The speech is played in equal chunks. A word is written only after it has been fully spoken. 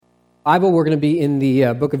Bible, we're going to be in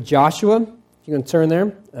the book of Joshua. If you can turn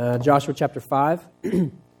there, Joshua chapter 5.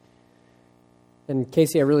 And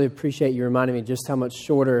Casey, I really appreciate you reminding me just how much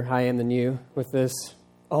shorter I am than you with this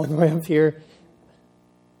all the way up here.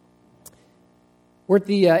 We're at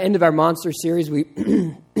the end of our monster series.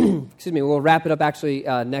 We'll wrap it up actually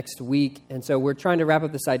next week. And so we're trying to wrap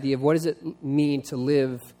up this idea of what does it mean to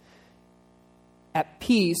live at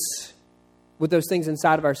peace with those things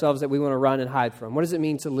inside of ourselves that we want to run and hide from. What does it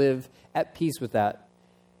mean to live at peace with that?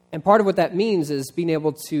 And part of what that means is being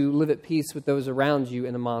able to live at peace with those around you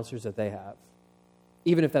and the monsters that they have,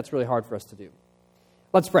 even if that's really hard for us to do.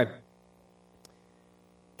 Let's pray.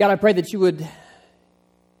 God, I pray that you would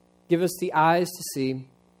give us the eyes to see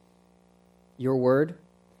your word,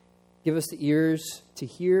 give us the ears to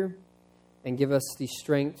hear, and give us the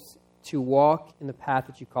strength to walk in the path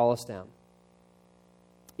that you call us down,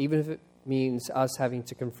 even if it means us having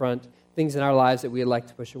to confront things in our lives that we would like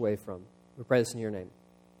to push away from. We pray this in your name.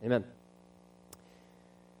 Amen.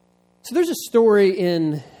 So there's a story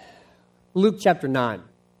in Luke chapter 9.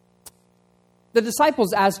 The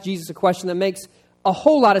disciples asked Jesus a question that makes a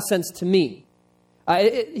whole lot of sense to me.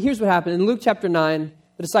 Here's what happened. In Luke chapter 9,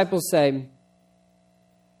 the disciples say,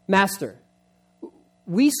 "Master,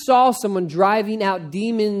 we saw someone driving out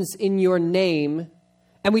demons in your name,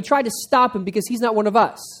 and we tried to stop him because he's not one of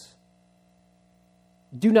us."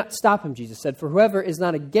 "Do not stop him," Jesus said, "for whoever is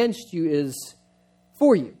not against you is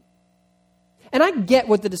for you." And I get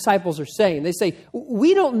what the disciples are saying. They say,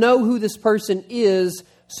 we don't know who this person is,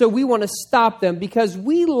 so we want to stop them because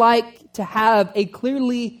we like to have a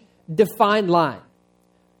clearly defined line.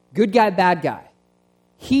 Good guy, bad guy.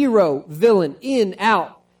 Hero, villain, in,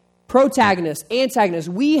 out. Protagonist, antagonist.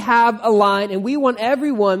 We have a line and we want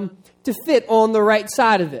everyone to fit on the right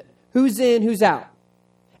side of it. Who's in, who's out.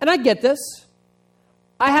 And I get this.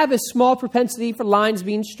 I have a small propensity for lines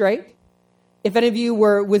being straight. If any of you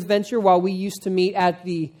were with Venture while we used to meet at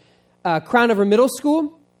the Crown River Middle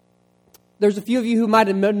School, there's a few of you who might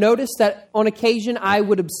have noticed that on occasion I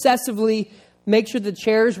would obsessively make sure the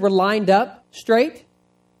chairs were lined up straight.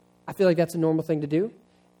 I feel like that's a normal thing to do.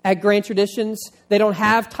 At Grand Traditions, they don't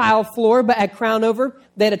have tile floor, but at Crown Over,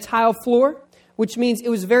 they had a tile floor, which means it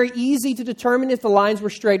was very easy to determine if the lines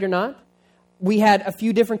were straight or not. We had a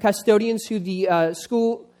few different custodians who the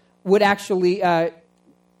school would actually,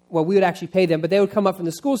 we would actually pay them, but they would come up from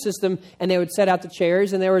the school system and they would set out the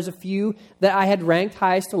chairs, and there was a few that I had ranked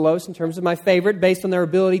highest to lowest in terms of my favorite based on their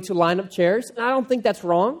ability to line up chairs, and I don't think that's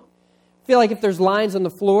wrong. I feel like if there's lines on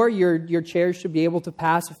the floor, your chairs should be able to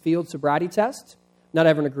pass a field sobriety test. Not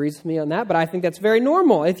everyone agrees with me on that, but I think that's very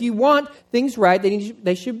normal. If you want things right,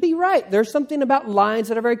 they should be right. There's something about lines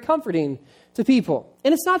that are very comforting to people.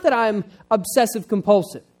 And it's not that I'm obsessive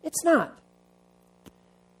compulsive. It's not.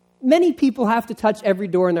 Many people have to touch every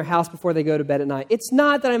door in their house before they go to bed at night. It's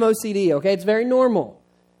not that I'm OCD, okay? It's very normal.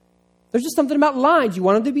 There's just something about lines. You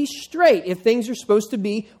want them to be straight. If things are supposed to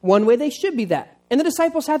be one way, they should be that. And the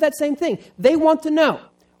disciples have that same thing. They want to know,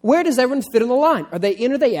 where does everyone fit on the line? Are they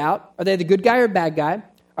in or are they out? Are they the good guy or bad guy?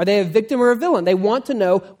 Are they a victim or a villain? They want to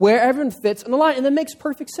know where everyone fits on the line, and that makes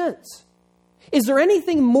perfect sense. Is there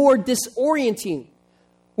anything more disorienting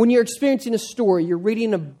when you're experiencing a story, you're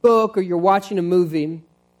reading a book or you're watching a movie,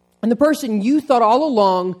 and the person you thought all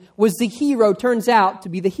along was the hero turns out to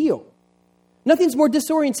be the heel? Nothing's more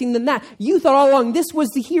disorienting than that. You thought all along this was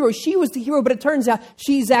the hero, she was the hero, but it turns out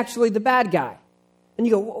she's actually the bad guy. And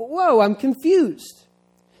you go, whoa, I'm confused.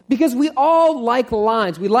 Because we all like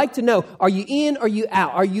lines. We like to know, are you in or are you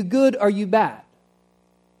out? Are you good or are you bad?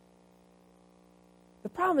 The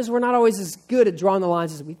problem is we're not always as good at drawing the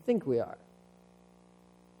lines as we think we are.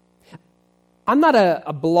 I'm not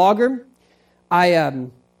a blogger. I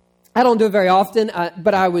don't do it very often,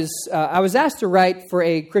 but I was asked to write for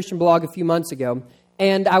a Christian blog a few months ago,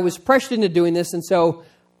 and I was pressured into doing this, and so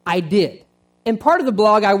I did. And part of the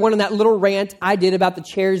blog, I went on that little rant I did about the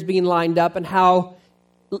chairs being lined up and how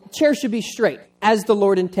chairs should be straight, as the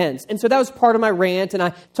Lord intends. And so that was part of my rant, and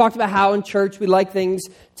I talked about how in church we like things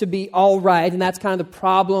to be all right, and that's kind of the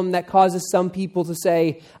problem that causes some people to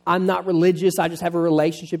say, I'm not religious, I just have a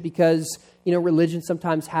relationship, because, religion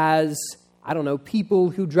sometimes has, people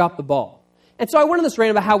who drop the ball. And so I went on this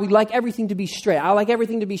rant about how we like everything to be straight. I like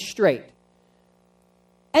everything to be straight.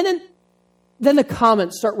 And then the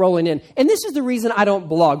comments start rolling in. And this is the reason I don't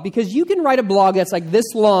blog, because you can write a blog that's like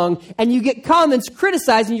this long, and you get comments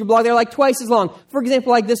criticizing your blog. They're like twice as long. For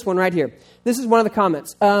example, like this one right here. This is one of the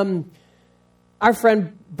comments. Our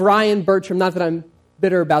friend Brian Bertram, not that I'm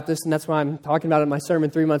bitter about this, and that's why I'm talking about it in my sermon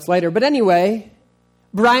 3 months later. But anyway,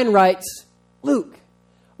 Brian writes, Luke,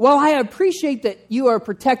 while I appreciate that you are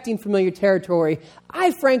protecting familiar territory, I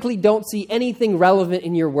frankly don't see anything relevant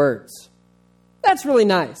in your words. That's really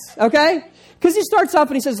nice, okay? Because he starts off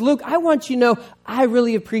and he says, Luke, I want you to know I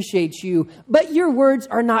really appreciate you, but your words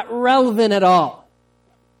are not relevant at all.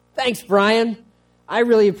 Thanks, Brian. I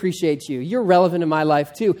really appreciate you. You're relevant in my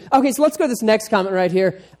life too. Okay, so let's go to this next comment right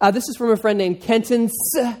here. This is from a friend named Kenton's,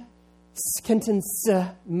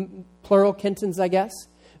 plural Kenton's, I guess.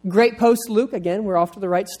 Great post, Luke. Again, we're off to the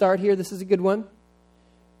right start here. This is a good one.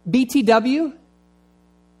 BTW,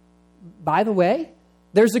 by the way,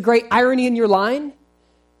 there's a great irony in your line.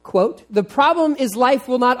 Quote, the problem is life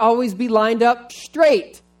will not always be lined up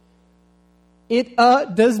straight. It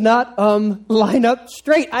does not line up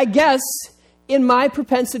straight. I guess in my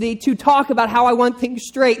propensity to talk about how I want things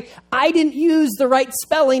straight, I didn't use the right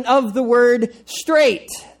spelling of the word straight.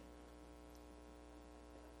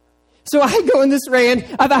 So I go in this rant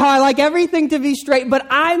about how I like everything to be straight, but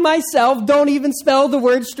I myself don't even spell the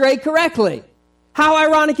word straight correctly. How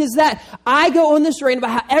ironic is that? I go on this rant about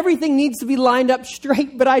how everything needs to be lined up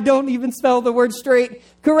straight, but I don't even spell the word straight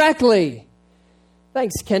correctly.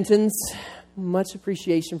 Thanks, Kentons. Much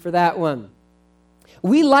appreciation for that one.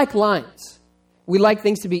 We like lines. We like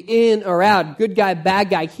things to be in or out, good guy, bad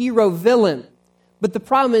guy, hero, villain. But the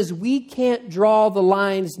problem is we can't draw the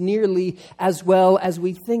lines nearly as well as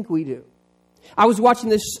we think we do. I was watching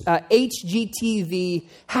this HGTV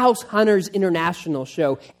House Hunters International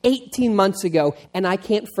show 18 months ago, and I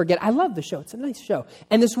can't forget. I love the show. It's a nice show.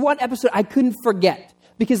 And this one episode I couldn't forget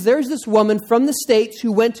because there's this woman from the States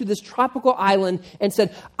who went to this tropical island and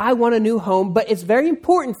said, I want a new home, but it's very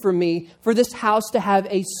important for me for this house to have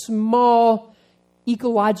a small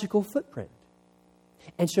ecological footprint.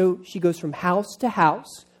 And so she goes from house to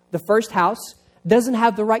house. The first house doesn't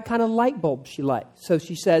have the right kind of light bulb she likes. So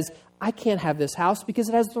she says, I can't have this house because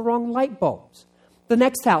it has the wrong light bulbs. The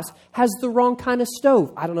next house has the wrong kind of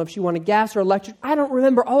stove. I don't know if she wanted gas or electric. I don't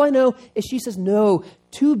remember. All I know is she says, no,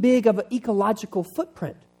 too big of an ecological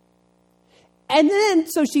footprint. And then,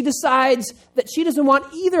 so she decides that she doesn't want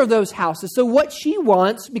either of those houses. So what she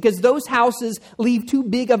wants, because those houses leave too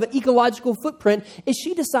big of an ecological footprint, is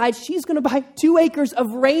she decides she's going to buy 2 acres of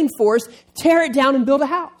rainforest, tear it down, and build a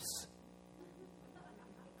house.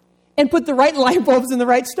 And put the right light bulbs and the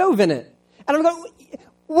right stove in it. And I'm going,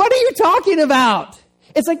 what are you talking about?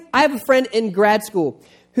 It's like, I have a friend in grad school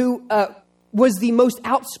who was the most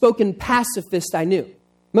outspoken pacifist I knew.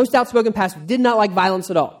 Most outspoken pacifist, did not like violence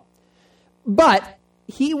at all. But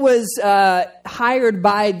he was hired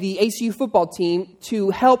by the ACU football team to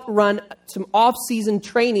help run some off-season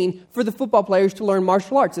training for the football players to learn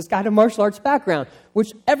martial arts. This guy had a martial arts background,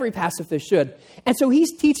 which every pacifist should. And so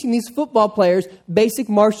he's teaching these football players basic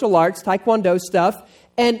martial arts, taekwondo stuff,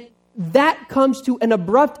 and that comes to an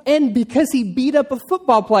abrupt end because he beat up a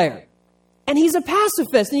football player. And he's a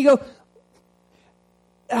pacifist. And you go,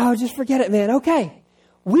 oh, just forget it, man. Okay.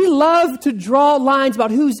 We love to draw lines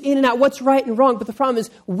about who's in and out, what's right and wrong, but the problem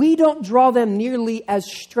is we don't draw them nearly as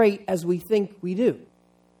straight as we think we do.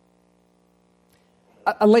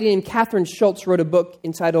 A lady named Catherine Schultz wrote a book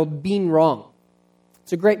entitled Being Wrong.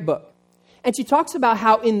 It's a great book. And she talks about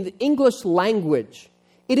how in the English language,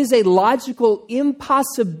 it is a logical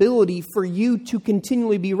impossibility for you to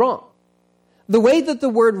continually be wrong. The way that the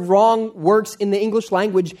word wrong works in the English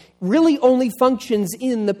language really only functions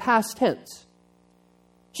in the past tense.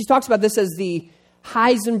 She talks about this as the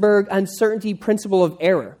Heisenberg uncertainty principle of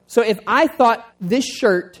error. So if I thought this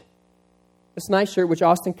shirt, this nice shirt, which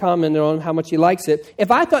Austin commented on how much he likes it, if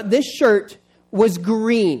I thought this shirt was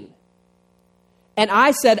green, and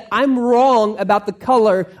I said, I'm wrong about the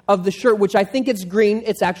color of the shirt, which I think it's green,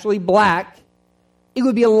 it's actually black, it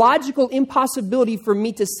would be a logical impossibility for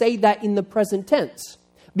me to say that in the present tense.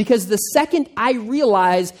 Because the second I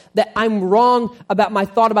realize that I'm wrong about my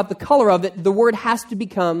thought about the color of it, the word has to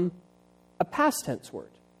become a past tense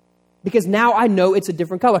word. Because now I know it's a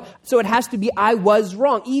different color. So it has to be I was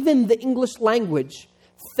wrong. Even the English language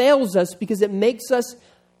fails us because it makes us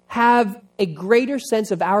have a greater sense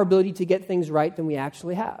of our ability to get things right than we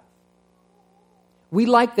actually have. We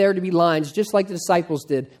like there to be lines, just like the disciples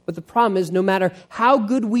did. But the problem is, no matter how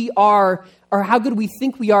good we are, or how good we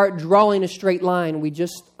think we are at drawing a straight line, we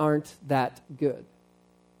just aren't that good.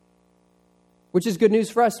 Which is good news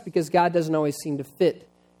for us, because God doesn't always seem to fit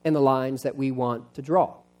in the lines that we want to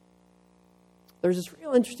draw. There's this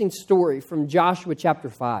real interesting story from Joshua chapter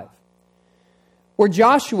 5, where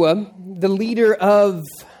Joshua, the leader of,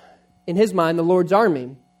 in his mind, the Lord's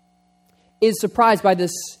army, is surprised by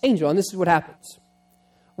this angel. And this is what happens.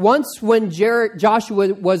 Once when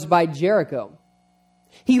Joshua was by Jericho,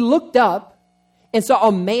 he looked up, and saw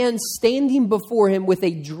a man standing before him with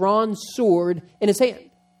a drawn sword in his hand.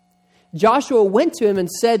 Joshua went to him and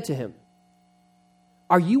said to him,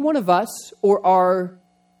 "Are you one of us or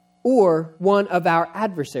one of our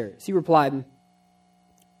adversaries?" He replied,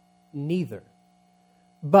 "Neither.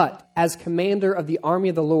 But as commander of the army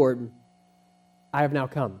of the Lord, I have now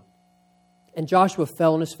come." And Joshua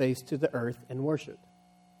fell on his face to the earth and worshipped.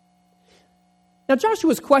 Now,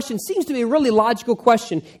 Joshua's question seems to be a really logical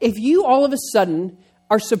question. If you all of a sudden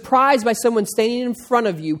are surprised by someone standing in front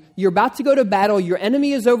of you, you're about to go to battle, your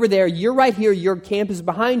enemy is over there, you're right here, your camp is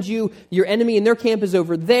behind you, your enemy and their camp is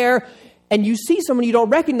over there, and you see someone you don't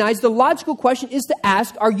recognize, the logical question is to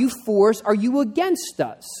ask, are you for us? Are you against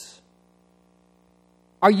us?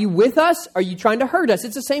 Are you with us? Are you trying to hurt us?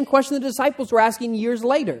 It's the same question the disciples were asking years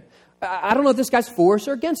later. I don't know if this guy's for us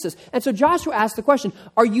or against us. And so Joshua asked the question,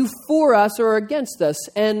 are you for us or against us?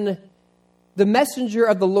 And the messenger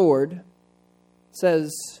of the Lord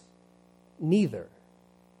says, neither.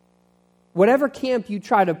 Whatever camp you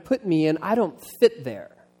try to put me in, I don't fit there.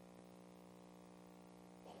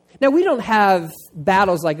 Now, we don't have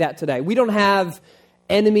battles like that today. We don't have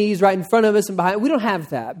enemies right in front of us and behind. We don't have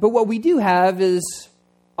that. But what we do have is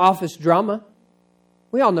office drama.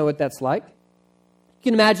 We all know what that's like. You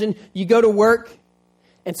can imagine you go to work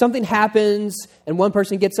and something happens and one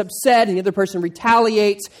person gets upset and the other person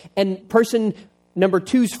retaliates, and person number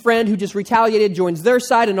two's friend who just retaliated joins their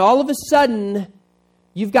side, and all of a sudden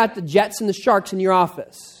you've got the Jets and the Sharks in your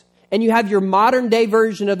office. And you have your modern day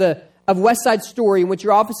version of West Side Story in which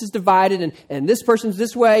your office is divided and this person's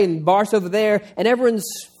this way and boss over there, and everyone's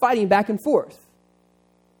fighting back and forth.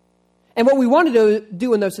 And what we want to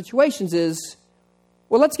do in those situations is,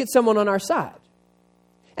 well, let's get someone on our side.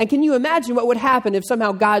 And can you imagine what would happen if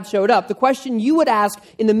somehow God showed up? The question you would ask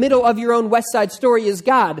in the middle of your own West Side Story is,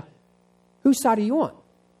 God, whose side are you on?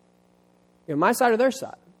 You know, my side or their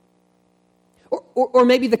side? Or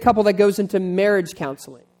maybe the couple that goes into marriage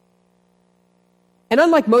counseling. And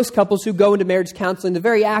unlike most couples who go into marriage counseling, the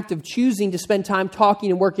very act of choosing to spend time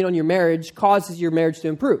talking and working on your marriage causes your marriage to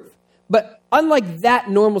improve. But unlike that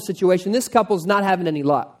normal situation, this couple's not having any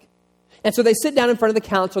luck. And so they sit down in front of the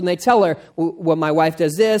counselor and they tell her, well, my wife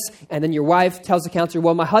does this. And then your wife tells the counselor,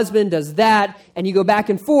 well, my husband does that. And you go back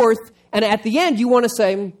and forth. And at the end, you want to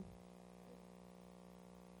say,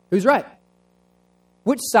 who's right?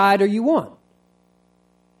 Which side are you on?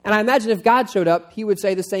 And I imagine if God showed up, he would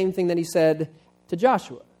say the same thing that he said to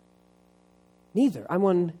Joshua. Neither. I'm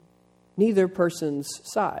on neither person's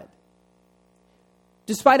side.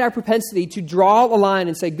 Despite our propensity to draw a line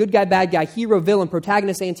and say good guy, bad guy, hero, villain,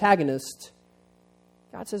 protagonist, antagonist,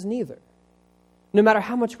 God says neither. No matter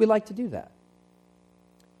how much we like to do that.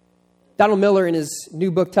 Donald Miller, in his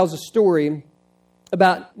new book, tells a story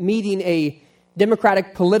about meeting a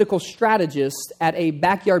Democratic political strategist at a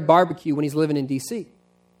backyard barbecue when he's living in D.C.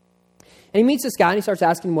 And he meets this guy and he starts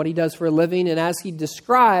asking what he does for a living. And as he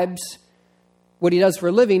describes what he does for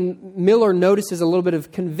a living, Miller notices a little bit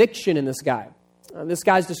of conviction in this guy. This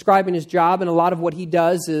guy's describing his job, and a lot of what he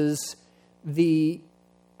does is the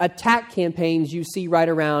attack campaigns you see right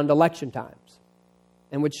around election times,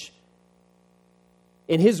 in which,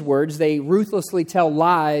 in his words, they ruthlessly tell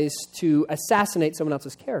lies to assassinate someone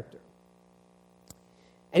else's character.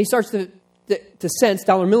 And he starts to sense,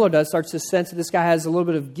 Donald Miller does, starts to sense that this guy has a little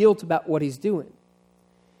bit of guilt about what he's doing.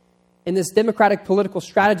 And this Democratic political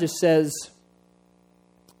strategist says,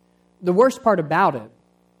 the worst part about it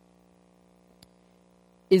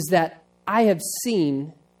is that I have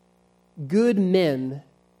seen good men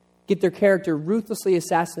get their character ruthlessly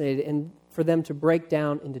assassinated and for them to break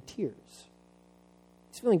down into tears.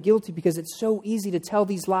 He's feeling guilty because it's so easy to tell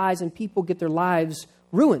these lies and people get their lives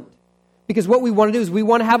ruined. Because what we want to do is we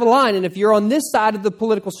want to have a line, and if you're on this side of the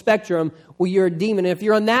political spectrum, well, you're a demon. And if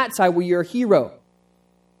you're on that side, well, you're a hero.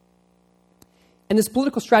 And this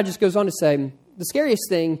political strategist goes on to say, the scariest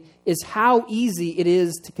thing is how easy it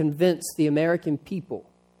is to convince the American people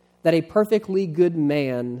that a perfectly good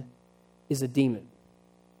man is a demon.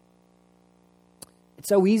 It's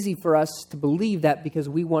so easy for us to believe that because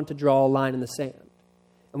we want to draw a line in the sand.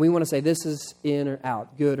 And we want to say this is in or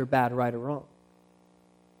out, good or bad, right or wrong.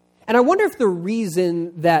 And I wonder if the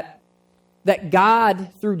reason that God,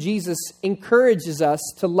 through Jesus, encourages us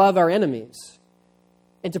to love our enemies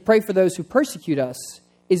and to pray for those who persecute us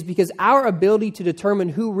is because our ability to determine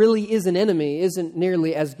who really is an enemy isn't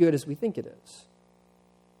nearly as good as we think it is.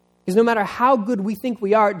 Because no matter how good we think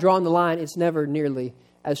we are at drawing the line, it's never nearly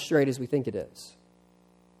as straight as we think it is.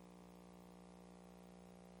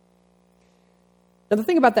 Now, the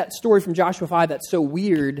thing about that story from Joshua 5 that's so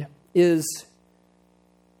weird is,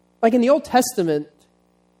 like in the Old Testament,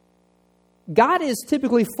 God is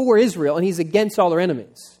typically for Israel, and he's against all their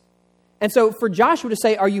enemies. And so for Joshua to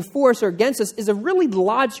say, are you for us or against us, is a really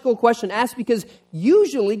logical question to ask, because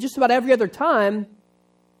usually, just about every other time,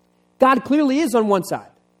 God clearly is on one side.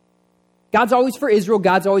 God's always for Israel.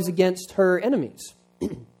 God's always against her enemies.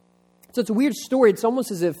 So it's a weird story. It's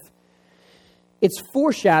almost as if it's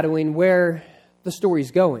foreshadowing where the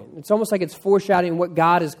story's going. It's almost like it's foreshadowing what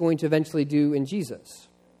God is going to eventually do in Jesus.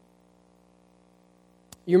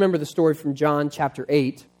 You remember the story from John chapter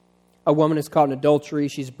 8. A woman is caught in adultery.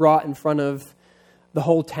 She's brought in front of the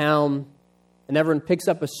whole town, and everyone picks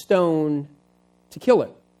up a stone to kill her,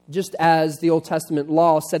 just as the Old Testament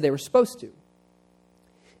law said they were supposed to.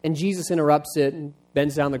 And Jesus interrupts it and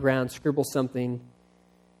bends down the ground, scribbles something,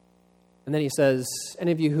 and then he says,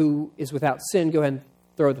 any of you who is without sin, go ahead and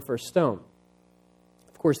throw the first stone.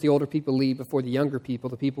 Of course, the older people leave before the younger people.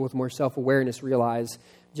 The people with more self-awareness realize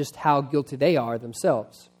just how guilty they are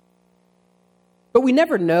themselves. But we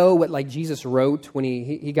never know what Jesus wrote when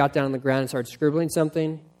he got down on the ground and started scribbling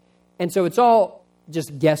something. And so it's all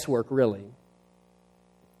just guesswork, really.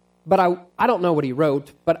 But I don't know what he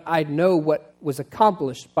wrote, but I know what was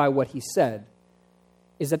accomplished by what he said,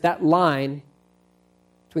 is that line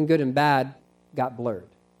between good and bad got blurred.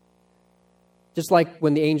 Just like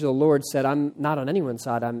when the angel of the Lord said, I'm not on anyone's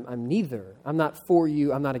side, I'm neither. I'm not for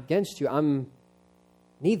you, I'm not against you, I'm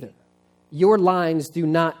neither. Your lines do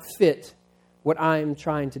not fit what I'm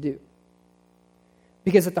trying to do.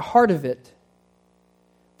 Because at the heart of it,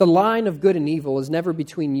 the line of good and evil is never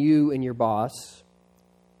between you and your boss.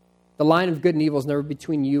 The line of good and evil is never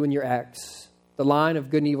between you and your ex. The line of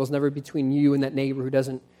good and evil is never between you and that neighbor who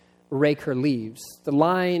doesn't rake her leaves. The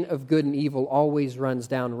line of good and evil always runs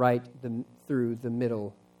down right through the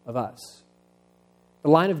middle of us. The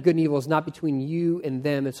line of good and evil is not between you and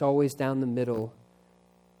them. It's always down the middle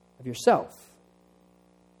of yourself.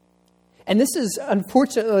 And this is,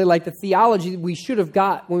 unfortunately, like the theology we should have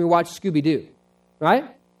got when we watched Scooby-Doo, right?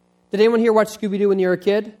 Did anyone here watch Scooby-Doo when you were a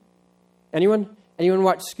kid? Anyone? Anyone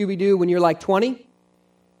watch Scooby-Doo when you're like 20?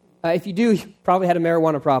 If you do, you probably had a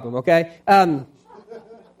marijuana problem, okay?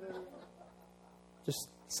 Just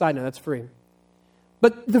side note, that's free.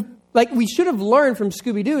 But we should have learned from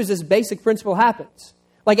Scooby-Doo is this basic principle happens.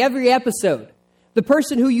 Like every episode, the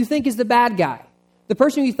person who you think is the bad guy, the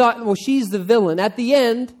person who you thought, well, she's the villain, at the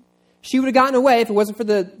end, she would have gotten away if it wasn't for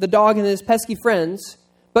the dog and his pesky friends.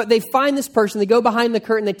 But they find this person, they go behind the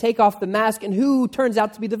curtain, they take off the mask, and who turns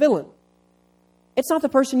out to be the villain? It's not the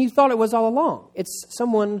person you thought it was all along. It's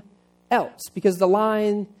someone else. Because the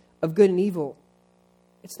line of good and evil,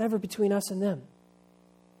 it's never between us and them.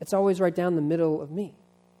 It's always right down the middle of me.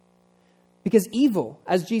 Because evil,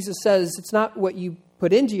 as Jesus says, it's not what you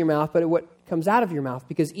put into your mouth, but what comes out of your mouth.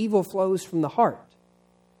 Because evil flows from the heart.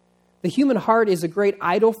 The human heart is a great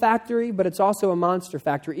idol factory, but it's also a monster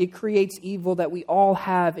factory. It creates evil that we all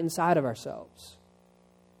have inside of ourselves.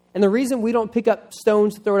 And the reason we don't pick up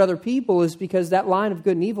stones to throw at other people is because that line of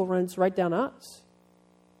good and evil runs right down us.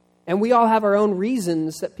 And we all have our own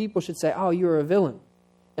reasons that people should say, oh, you're a villain.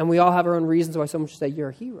 And we all have our own reasons why someone should say, you're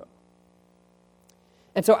a hero.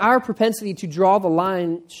 And so our propensity to draw the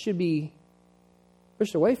line should be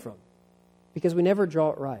pushed away from, because we never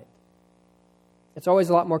draw it right. It's always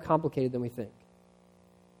a lot more complicated than we think.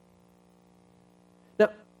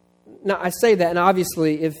 Now I say that, and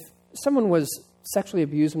obviously, if someone was sexually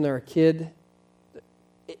abused when they're a kid,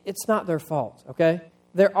 it's not their fault, okay?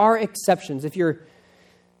 There are exceptions. If you're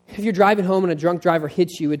driving home and a drunk driver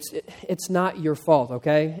hits you, it's not your fault,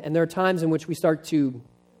 okay? And there are times in which we start to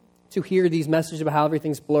hear these messages about how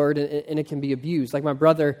everything's blurred and it can be abused. Like my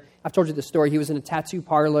brother, I've told you this story. He was in a tattoo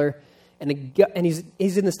parlor, and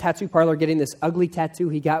he's in this tattoo parlor getting this ugly tattoo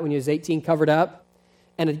he got when he was 18 covered up,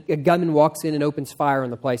 and a gunman walks in and opens fire on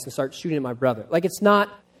the place and starts shooting at my brother. Like it's not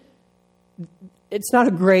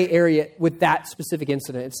a gray area with that specific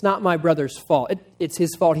incident. It's not my brother's fault. It's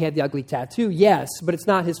his fault he had the ugly tattoo, yes, but it's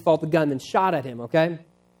not his fault the gunman shot at him, okay?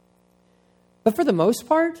 But for the most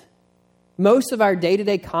part, most of our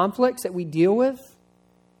day-to-day conflicts that we deal with,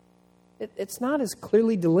 it's not as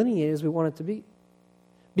clearly delineated as we want it to be.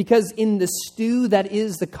 Because in the stew that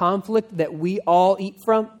is the conflict that we all eat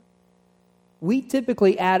from, we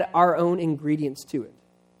typically add our own ingredients to it.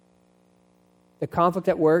 The conflict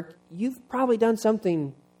at work, you've probably done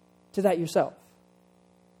something to that yourself.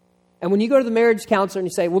 And when you go to the marriage counselor and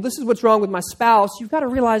you say, well, this is what's wrong with my spouse, you've got to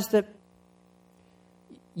realize that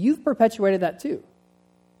you've perpetuated that too.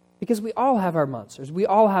 Because we all have our monsters. We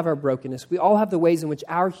all have our brokenness. We all have the ways in which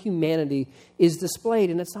our humanity is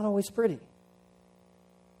displayed, and it's not always pretty.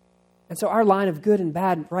 And so our line of good and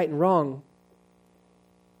bad, right and wrong,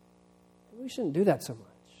 we shouldn't do that so much.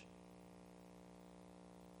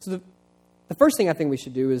 So the first thing I think we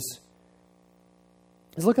should do is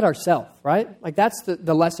look at ourselves, right? Like that's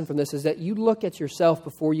the lesson from this, is that you look at yourself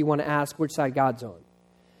before you want to ask which side God's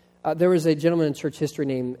on. There was a gentleman in church history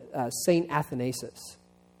named Saint Athanasius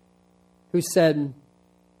who said,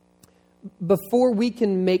 before we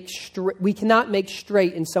cannot make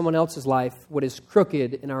straight in someone else's life what is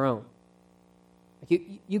crooked in our own. Like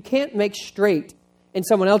you can't make straight in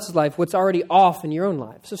someone else's life what's already off in your own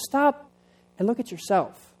life. So stop and look at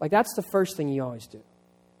yourself. Like that's the first thing you always do.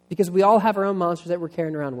 Because we all have our own monsters that we're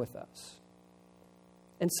carrying around with us.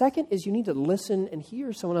 And second is you need to listen and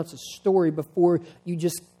hear someone else's story before you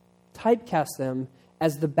just typecast them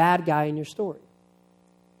as the bad guy in your story.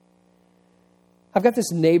 I've got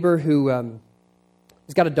this neighbor who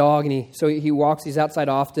he's got a dog, and he's outside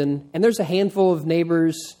often. And there's a handful of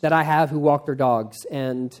neighbors that I have who walk their dogs,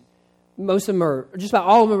 and most of them are, just about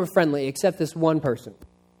all of them are friendly, except this one person.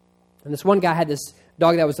 And this one guy had this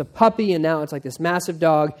dog that was a puppy, and now it's like this massive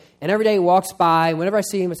dog. And every day he walks by, and whenever I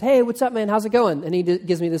see him, I say, "Hey, what's up, man? How's it going?" And he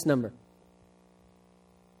gives me this number.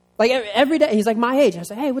 Like every day, he's like my age. I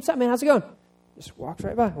say, "Hey, what's up, man? How's it going?" Just walks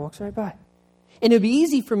right by. And it'd be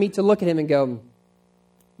easy for me to look at him and go,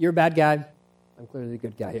 "You're a bad guy. I'm clearly the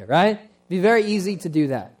good guy here," right? It'd be very easy to do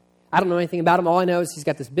that. I don't know anything about him. All I know is he's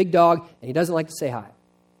got this big dog, and he doesn't like to say hi.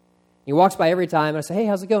 He walks by every time, and I say, "Hey,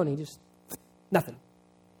 how's it going?" And he just, nothing.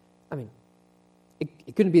 I mean,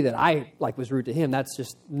 it couldn't be that I was rude to him. That's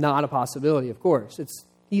just not a possibility, of course.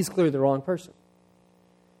 He's clearly the wrong person.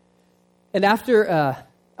 And after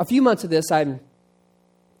a few months of this, I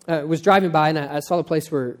was driving by, and I saw the place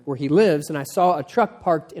where he lives, and I saw a truck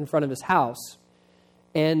parked in front of his house.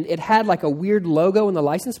 And it had like a weird logo in the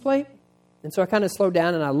license plate. And so I kind of slowed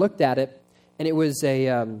down and I looked at it. And it was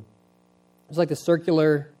like a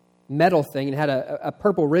circular metal thing, and it had a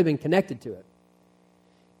purple ribbon connected to it.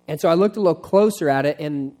 And so I looked a little closer at it,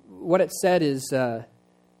 and what it said is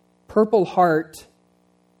Purple Heart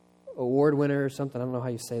Award winner or something. I don't know how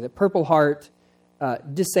you say that. Purple Heart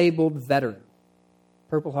Disabled Veteran.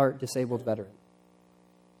 Purple Heart Disabled Veteran.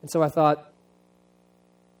 And so I thought,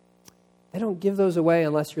 they don't give those away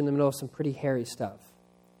unless you're in the middle of some pretty hairy stuff.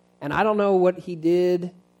 And I don't know what he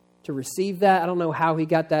did to receive that. I don't know how he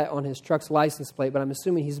got that on his truck's license plate, but I'm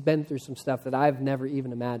assuming he's been through some stuff that I've never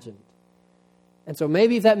even imagined. And so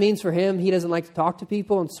maybe if that means for him he doesn't like to talk to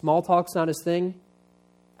people and small talk's not his thing,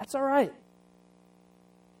 that's all right.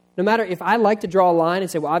 No matter if I like to draw a line and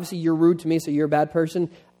say, well, obviously you're rude to me, so you're a bad person,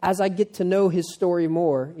 as I get to know his story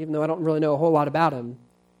more, even though I don't really know a whole lot about him,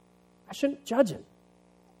 I shouldn't judge him.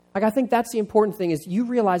 Like, I think that's the important thing, is you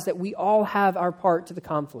realize that we all have our part to the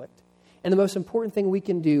conflict. And the most important thing we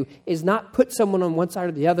can do is not put someone on one side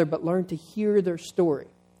or the other, but learn to hear their story.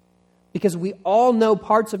 Because we all know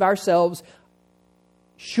parts of ourselves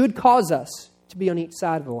should cause us to be on each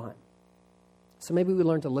side of the line. So maybe we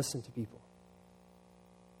learn to listen to people.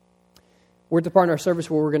 We're at the part in our service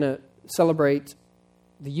where we're going to celebrate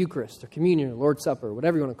the Eucharist or communion or Lord's Supper,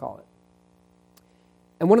 whatever you want to call it.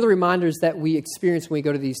 And one of the reminders that we experience when we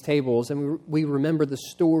go to these tables, and we remember the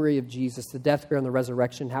story of Jesus, the death, burial, and the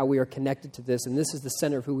resurrection, how we are connected to this, and this is the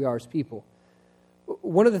center of who we are as people.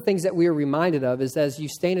 One of the things that we are reminded of is, as you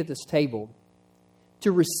stand at this table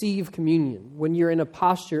to receive communion, when you're in a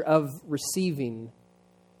posture of receiving,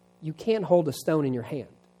 you can't hold a stone in your hand.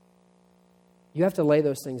 You have to lay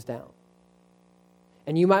those things down.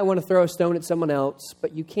 And you might want to throw a stone at someone else,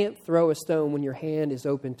 but you can't throw a stone when your hand is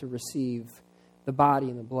open to receive the body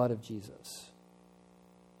and the blood of Jesus.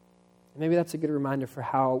 And maybe that's a good reminder for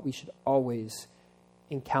how we should always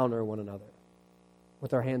encounter one another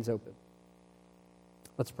with our hands open.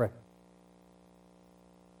 Let's pray.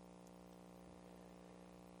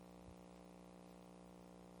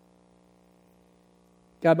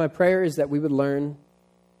 God, my prayer is that we would learn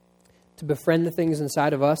to befriend the things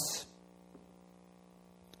inside of us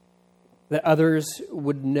that others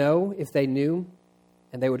would know if they knew,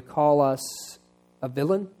 and they would call us a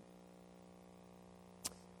villain.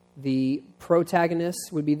 The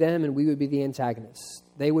protagonist would be them, and we would be the antagonist.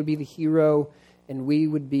 They would be the hero, and we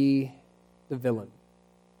would be the villain.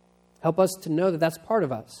 Help us to know that that's part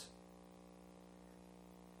of us,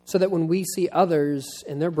 so that when we see others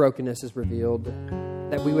and their brokenness is revealed,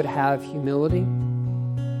 that we would have humility,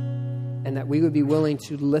 and that we would be willing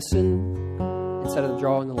to listen instead of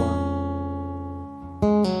drawing the line.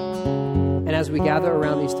 And as we gather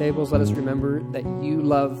around these tables, let us remember that you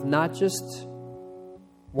love not just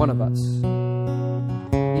one of us.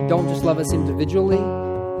 You don't just love us individually,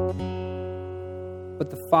 but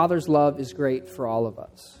the Father's love is great for all of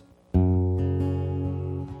us.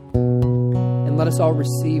 And let us all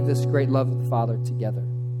receive this great love of the Father together.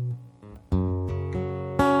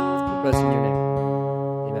 Bless in your name.